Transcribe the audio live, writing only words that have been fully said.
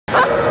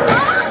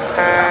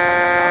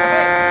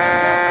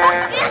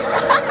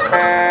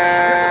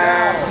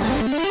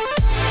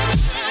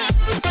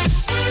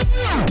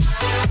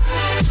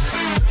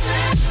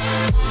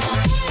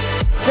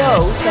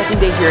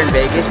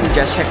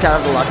checked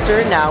out the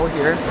Luxor. Now we're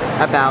here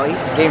at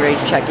Bally's, getting ready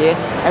to check in.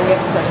 And we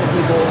have some special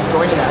people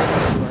joining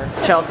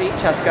us. Chelsea,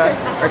 Cheska,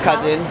 our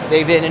cousins.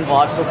 They've been in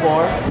vlogs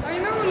before. I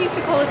remember when you used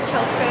to call us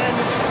Chelska.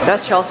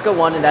 That's Chelska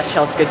 1 and that's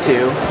Chelska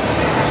 2.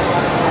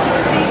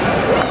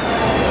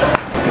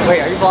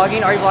 Wait, are you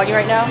vlogging? Are you vlogging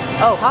right now?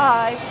 Oh,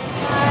 hi.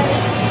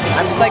 Hi.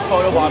 I'm just like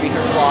photobombing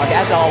her vlog,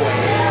 as always.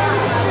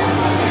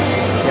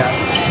 Yeah.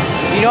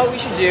 You know what we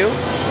should do?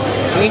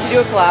 We need to do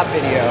a collab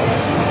video.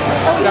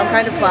 Some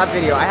kind of collab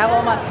video. I have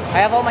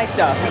all my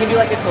stuff. We can do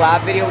like a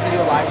collab video. We can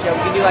do a live show. We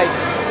can do like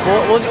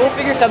we'll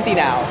figure something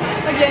out.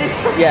 Again.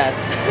 Yes.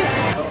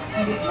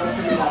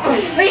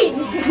 Wait.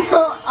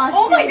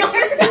 Oh my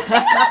gosh.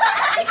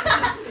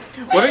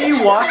 What are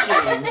you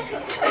watching?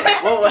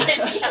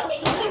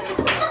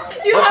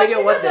 What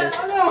video was this?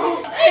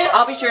 No.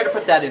 I'll be sure to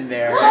put that in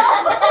there.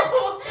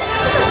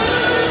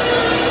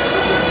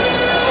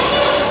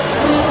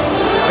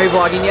 Are you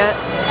vlogging yet?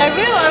 I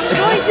will. I was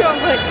going to. I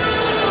was like.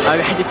 I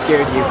just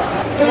scared you.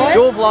 What?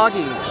 Dual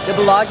vlogging. The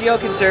Bellagio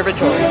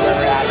Conservatory is where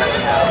we're at right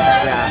now.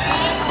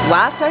 Yeah.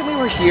 Last time we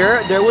were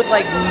here, there was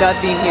like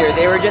nothing here.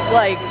 They were just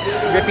like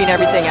ripping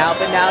everything out,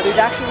 but now there's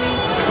actually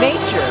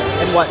nature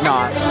and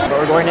whatnot. But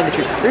we're going in the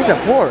tree. There's a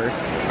horse.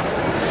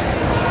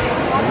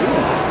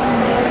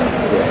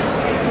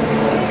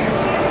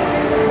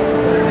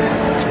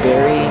 It's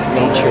very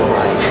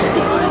nature-like.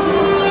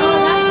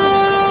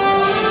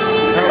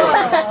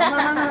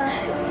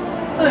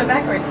 So it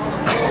backwards.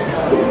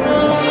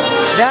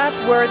 That's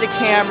where the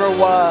camera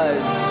was.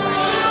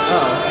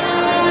 Oh.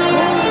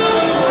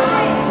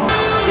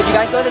 Did you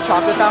guys go to the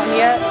chocolate fountain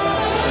yet? No.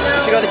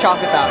 You should go to the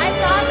chocolate fountain. I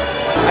saw it.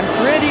 I'm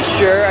pretty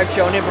sure I've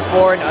shown it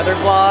before in other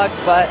vlogs,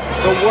 but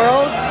the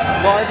world's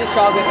largest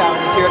chocolate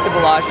fountain is here at the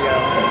Bellagio.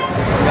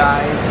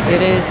 Guys,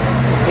 it is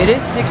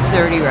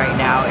 6:30 right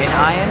now, and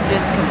I am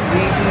just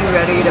completely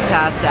ready to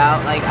pass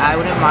out. Like, I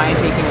wouldn't mind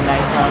taking a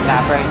nice long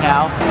nap right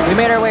now. We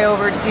made our way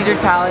over to Caesar's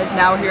Palace.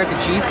 Now we're here at the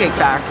Cheesecake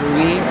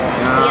Factory.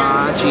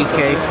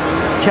 Cheesecake.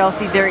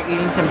 Chelsea, they're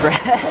eating some bread.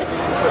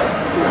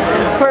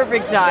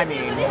 Perfect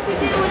timing. What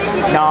did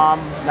you do? Nom,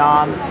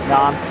 nom,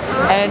 nom.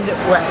 And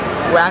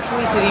we're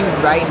actually sitting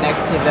right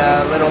next to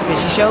the little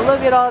fishy show.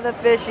 Look at all the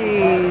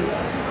fishies.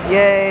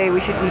 Yay,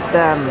 we should eat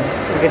them.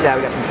 Look at that,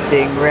 we got some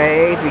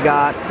stingrays, we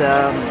got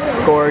some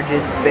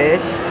gorgeous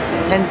fish,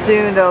 and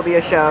soon there'll be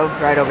a show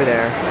right over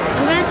there.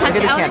 I'm gonna touch Look at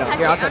it. this candle.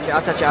 Here, I'll touch it,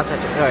 I'll touch it, I'll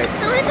touch it. Alright. I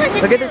wanna touch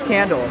it. Look at this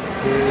candle.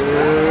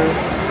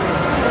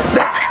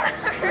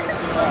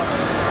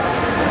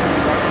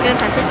 Gonna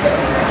touch it.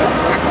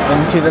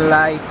 Into the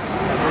lights.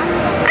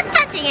 I'm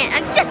touching it.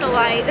 It's just a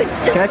light. It's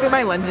just. Can I fit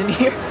my lens in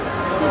here?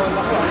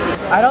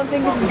 I don't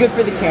think this is good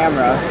for the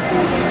camera.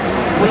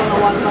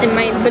 In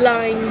my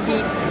blind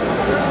deep.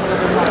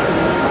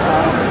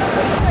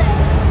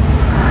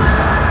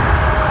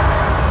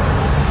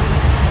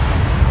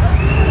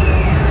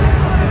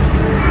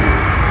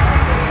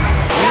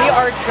 We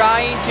are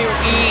trying to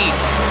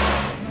eat.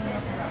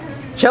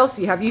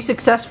 Chelsea, have you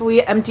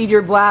successfully emptied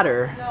your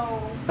bladder?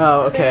 No.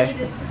 Oh, okay. I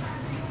needed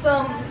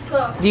some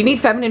stuff. Do you need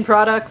feminine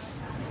products?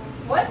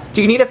 What?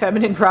 Do you need a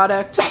feminine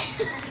product?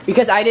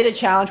 Because I did a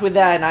challenge with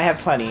that and I have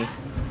plenty.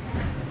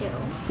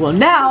 Well,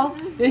 now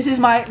this is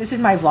my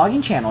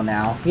vlogging channel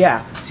now.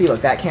 Yeah. See,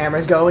 look, that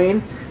camera's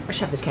going. I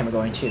should have this camera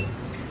going too.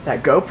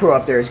 That GoPro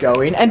up there is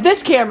going, and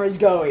this camera is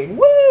going.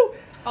 Woo!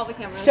 All the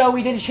cameras. So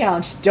we did a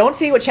challenge. Don't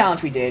say what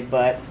challenge we did,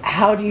 but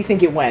how do you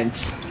think it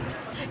went?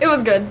 It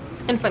was good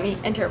and funny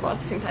and terrible at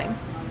the same time.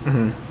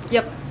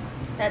 Yep.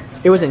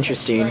 It was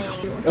interesting.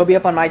 It'll be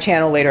up on my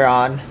channel later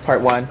on.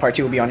 Part 1. Part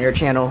 2 will be on your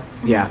channel.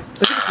 Yeah.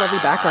 Look at this lovely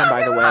background,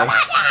 by the way.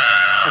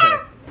 Okay.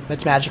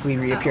 Let's magically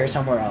reappear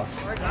somewhere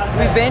else.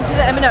 We've been to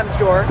the M&M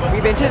store.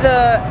 We've been to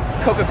the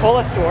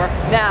Coca-Cola store.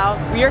 Now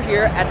we are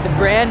here at the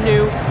brand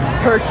new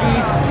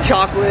Hershey's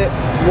Chocolate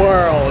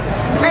World.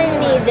 I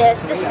need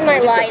this. This is my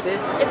You just life. get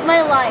this? It's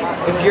my life.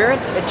 If you're a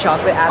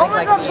chocolate addict my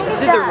like God, me, look this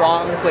at is the that.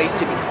 wrong place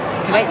to be.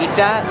 Can I eat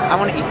that? I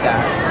want to eat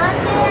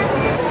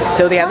that.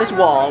 So they have this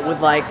wall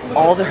with like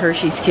all the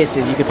Hershey's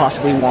Kisses you could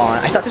possibly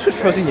want. I thought this was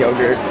frozen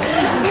yogurt.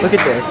 Look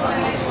at this.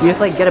 You just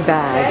like get a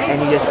bag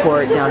and you just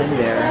pour it down in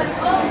there.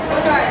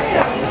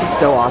 This is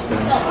so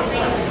awesome.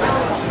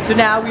 So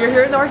now we are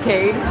here in the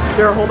arcade.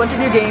 There are a whole bunch of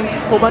new games, a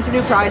whole bunch of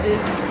new prizes.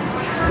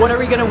 What are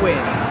we gonna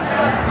win?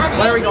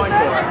 What are we going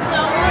for?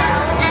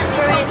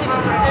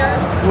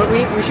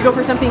 We should go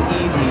for something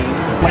easy.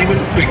 Play with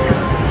figure.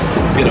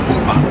 Get a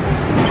move on.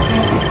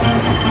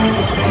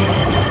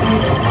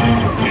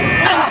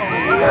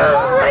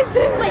 Oh, right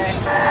there. Okay.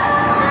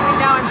 Apparently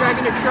now I'm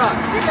driving a truck.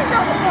 This is the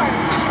horn.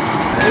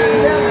 Do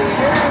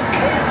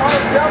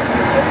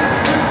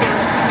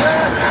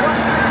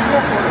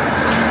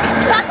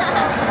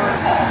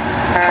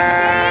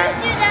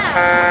that.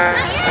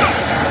 Not yet.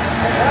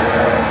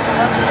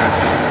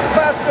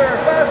 Faster,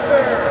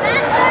 faster.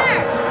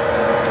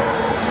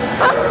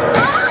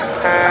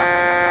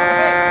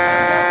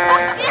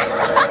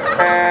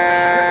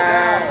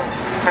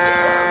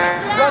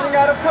 Running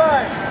out of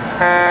time.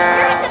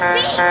 You're at the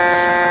beach.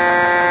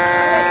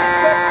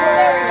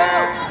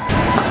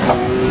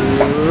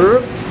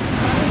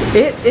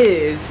 It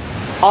is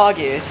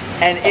August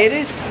and it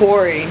is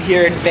pouring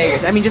here in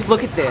Vegas. I mean, just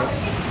look at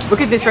this.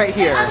 Look at this right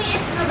here.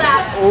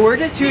 We're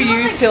just too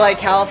used to like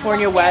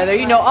California weather,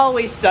 you know,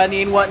 always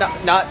sunny and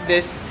whatnot. Not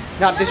this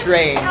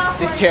rain.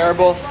 This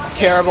terrible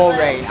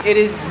rain. It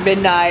is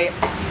midnight.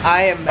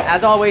 I am,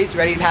 as always,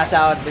 ready to pass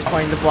out at this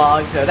point in the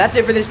vlog. So that's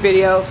it for this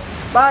video.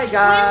 Bye,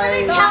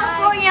 guys. We live in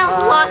California,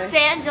 Bye. Los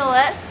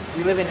Angeles.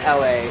 We live in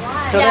LA.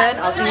 So Yeah, then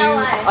we live in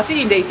LA. I'll see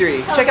you in day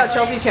 3. Check out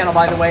Chelsea's channel,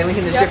 by the way, link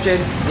in the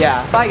description.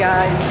 Yeah. Bye,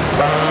 guys.